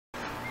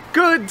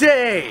Good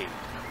day!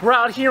 We're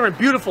out here in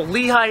beautiful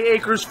Lehigh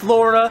Acres,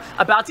 Florida,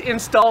 about to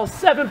install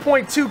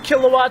 7.2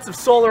 kilowatts of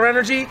solar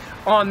energy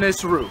on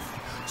this roof.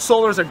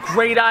 Solar is a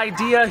great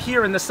idea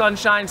here in the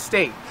Sunshine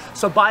State.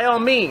 So by all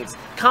means,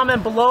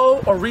 comment below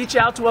or reach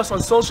out to us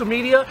on social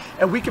media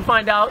and we can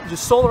find out the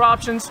solar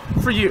options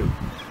for you.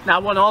 Now I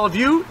want all of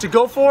you to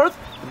go forth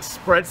and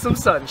spread some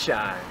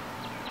sunshine.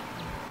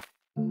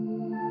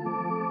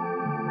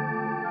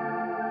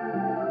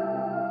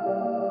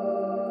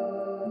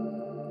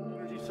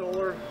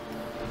 Solar,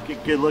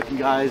 get good looking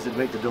guys and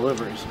make the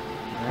deliveries.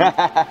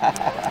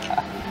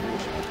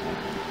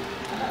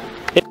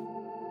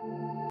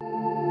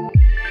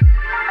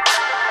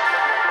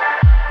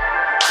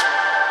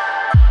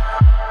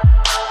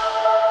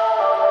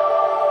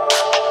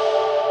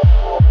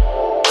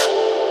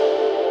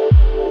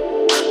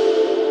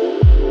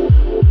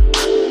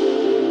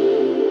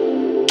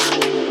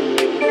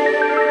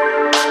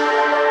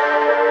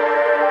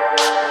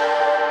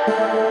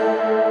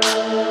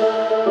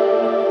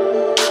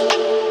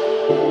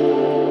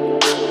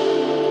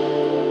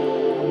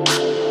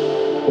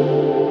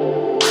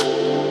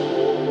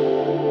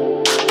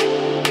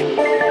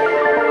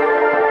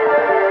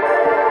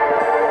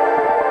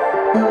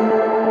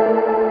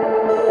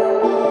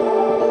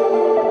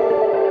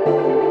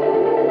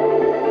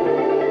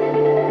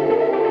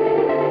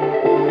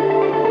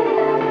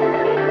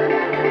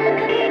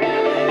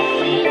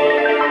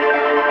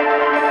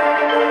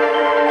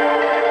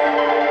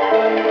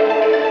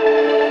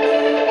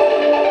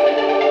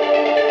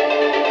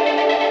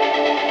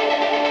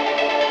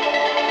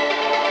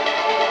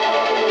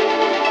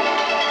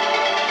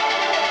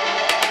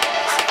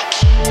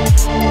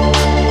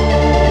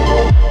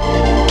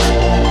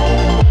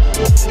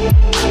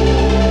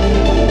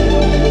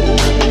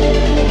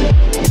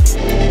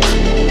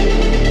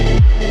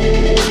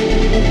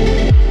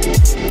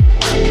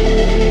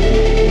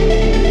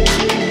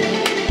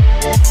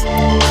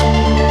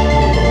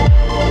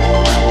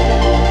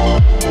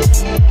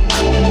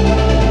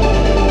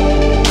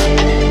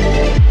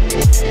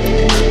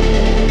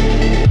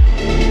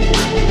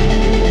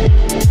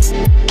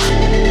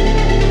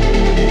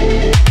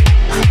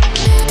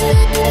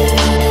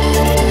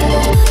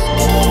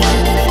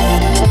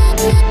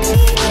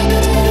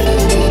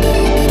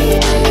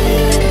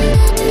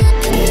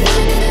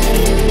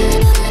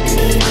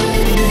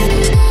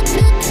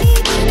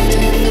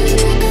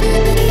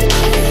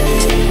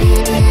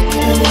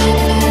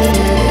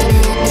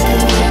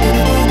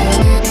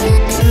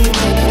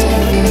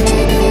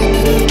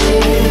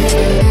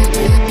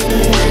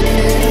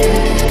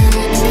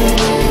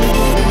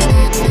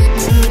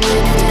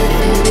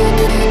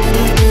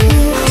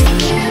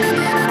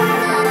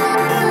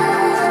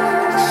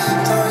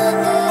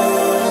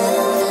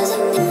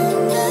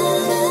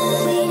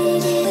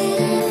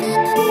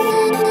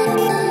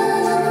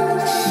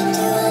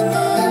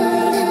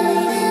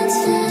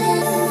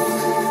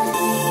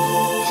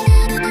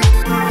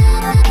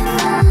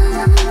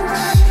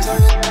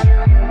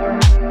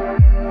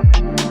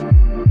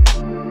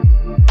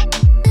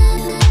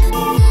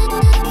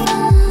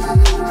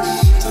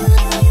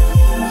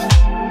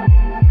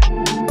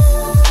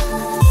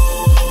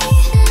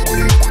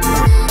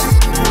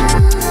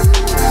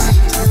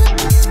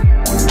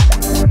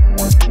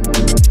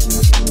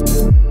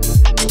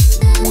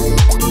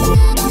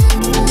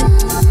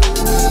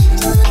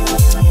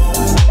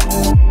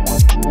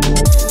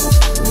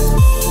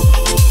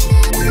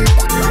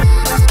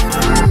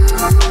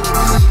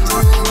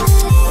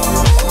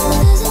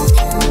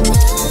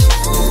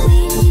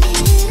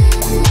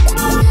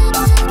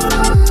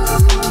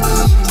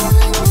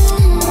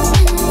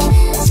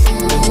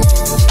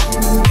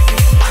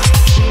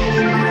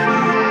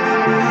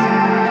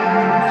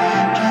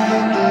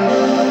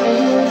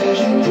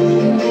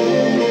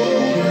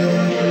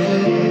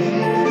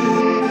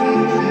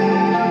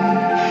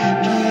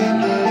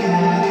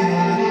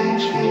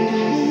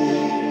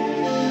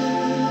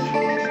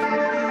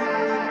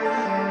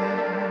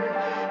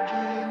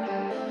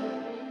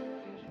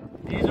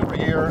 These over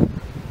here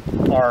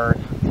are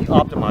the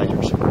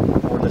optimizers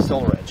for the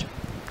solar edge.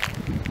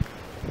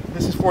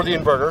 This is for the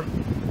inverter.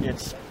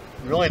 It's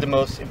really the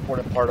most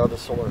important part of the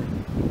solar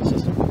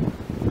system.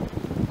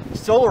 The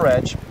solar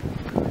edge,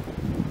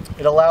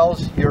 it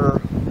allows your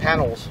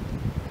panels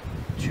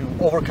to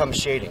overcome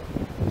shading.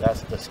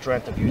 That's the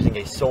strength of using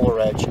a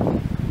solar edge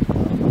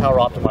power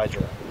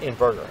optimizer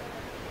inverter.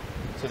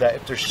 So that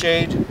if there's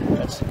shade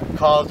that's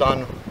caused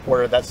on,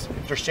 or if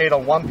there's shade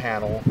on one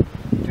panel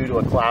due to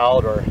a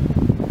cloud or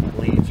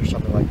leaves or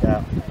something like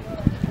that,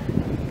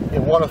 it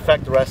won't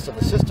affect the rest of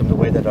the system the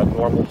way that a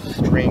normal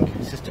string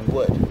system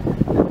would.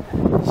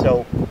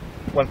 So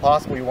when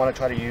possible, you want to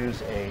try to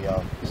use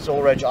a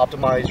solar edge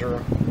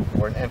optimizer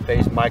or an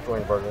N-phase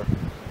microinverter.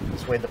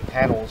 This way the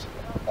panels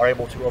are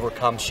able to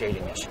overcome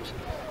shading issues.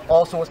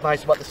 Also, what's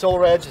nice about the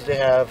solar edge is they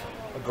have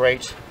a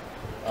great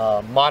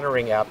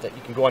monitoring app that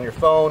you can go on your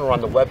phone or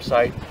on the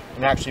website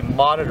and actually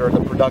monitor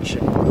the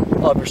production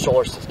of your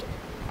solar system.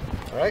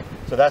 All right,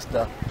 so that's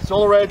the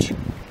solar edge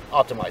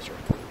optimizer.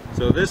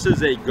 So this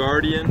is a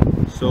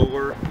Guardian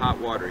solar hot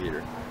water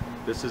heater.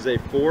 This is a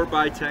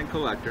 4x10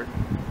 collector.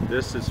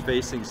 This is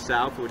facing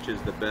south, which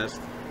is the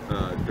best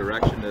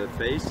direction to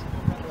face.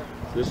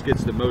 This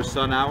gets the most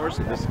sun hours,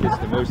 and this gets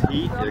the most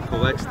heat. It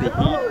collects the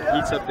heat,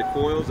 heats up the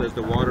coils as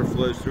the water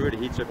flows through it. It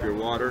heats up your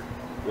water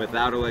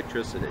without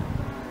electricity.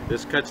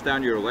 This cuts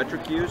down your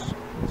electric use,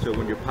 so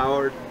when you're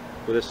powered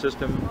with a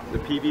system, the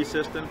PV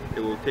system, it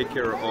will take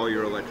care of all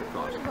your electric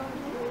costs.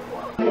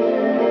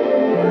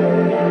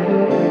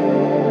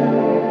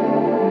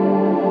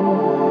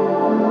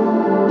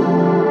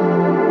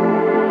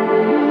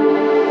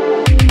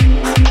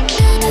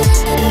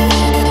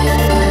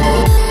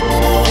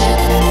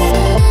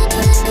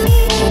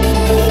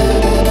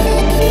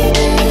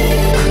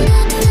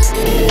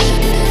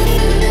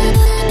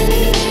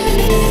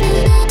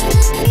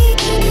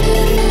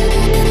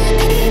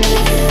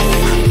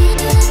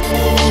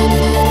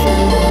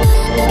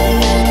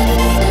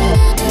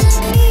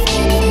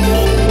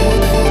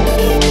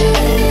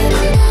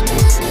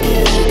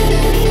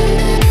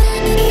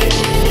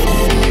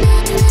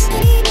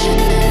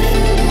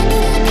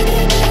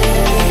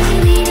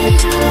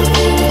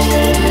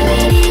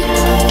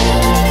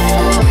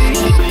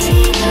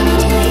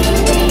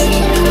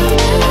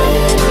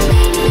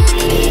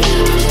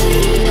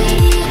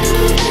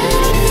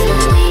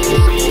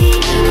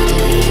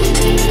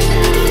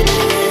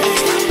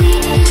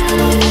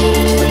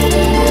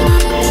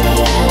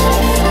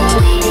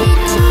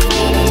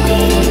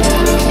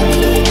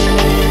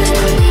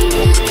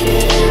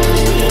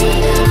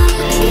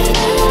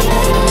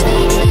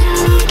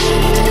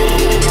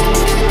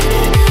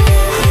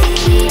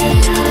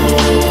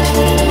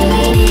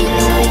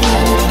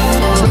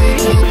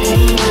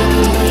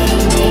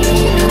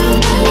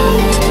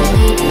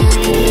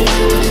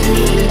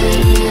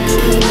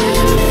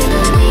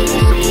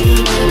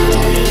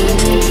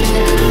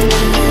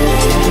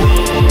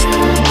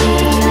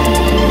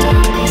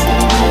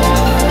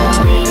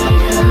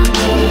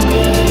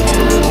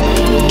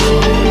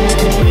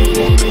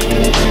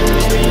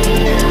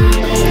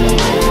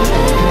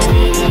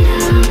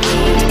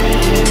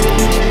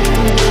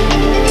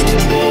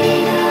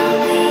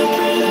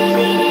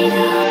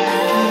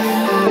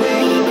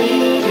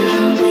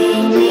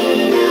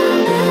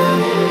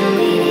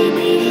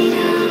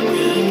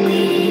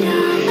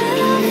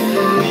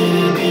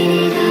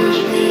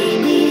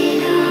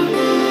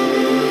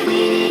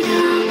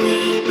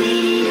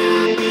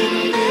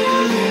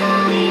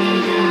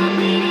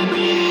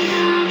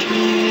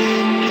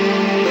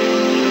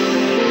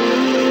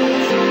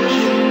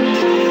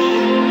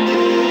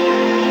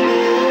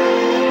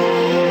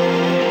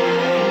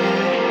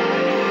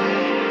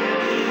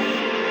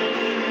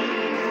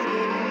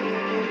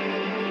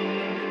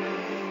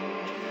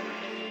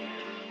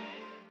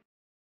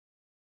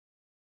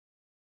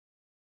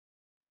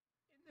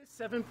 This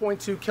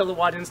 7.2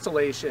 kilowatt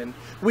installation,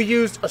 we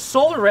used a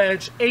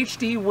SolarEdge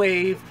HD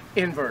Wave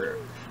inverter.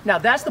 Now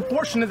that's the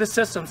portion of the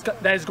system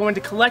that is going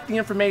to collect the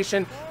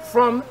information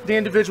from the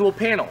individual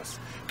panels.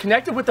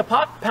 Connected with the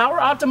power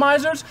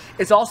optimizers,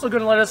 it's also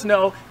going to let us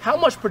know how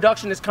much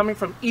production is coming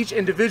from each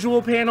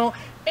individual panel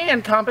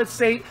and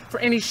compensate for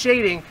any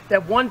shading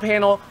that one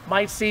panel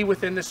might see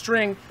within the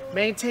string,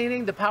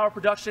 maintaining the power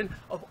production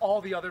of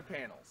all the other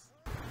panels.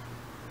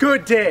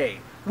 Good day!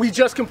 We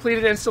just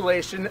completed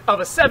installation of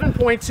a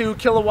 7.2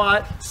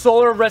 kilowatt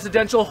solar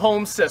residential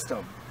home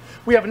system.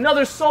 We have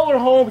another solar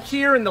home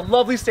here in the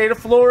lovely state of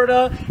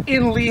Florida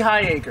in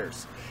Lehigh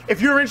Acres.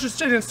 If you're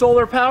interested in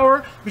solar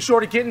power, be sure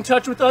to get in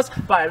touch with us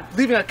by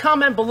leaving a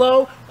comment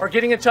below or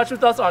getting in touch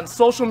with us on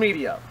social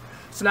media.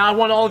 So now I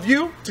want all of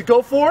you to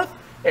go forth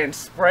and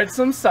spread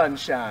some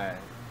sunshine.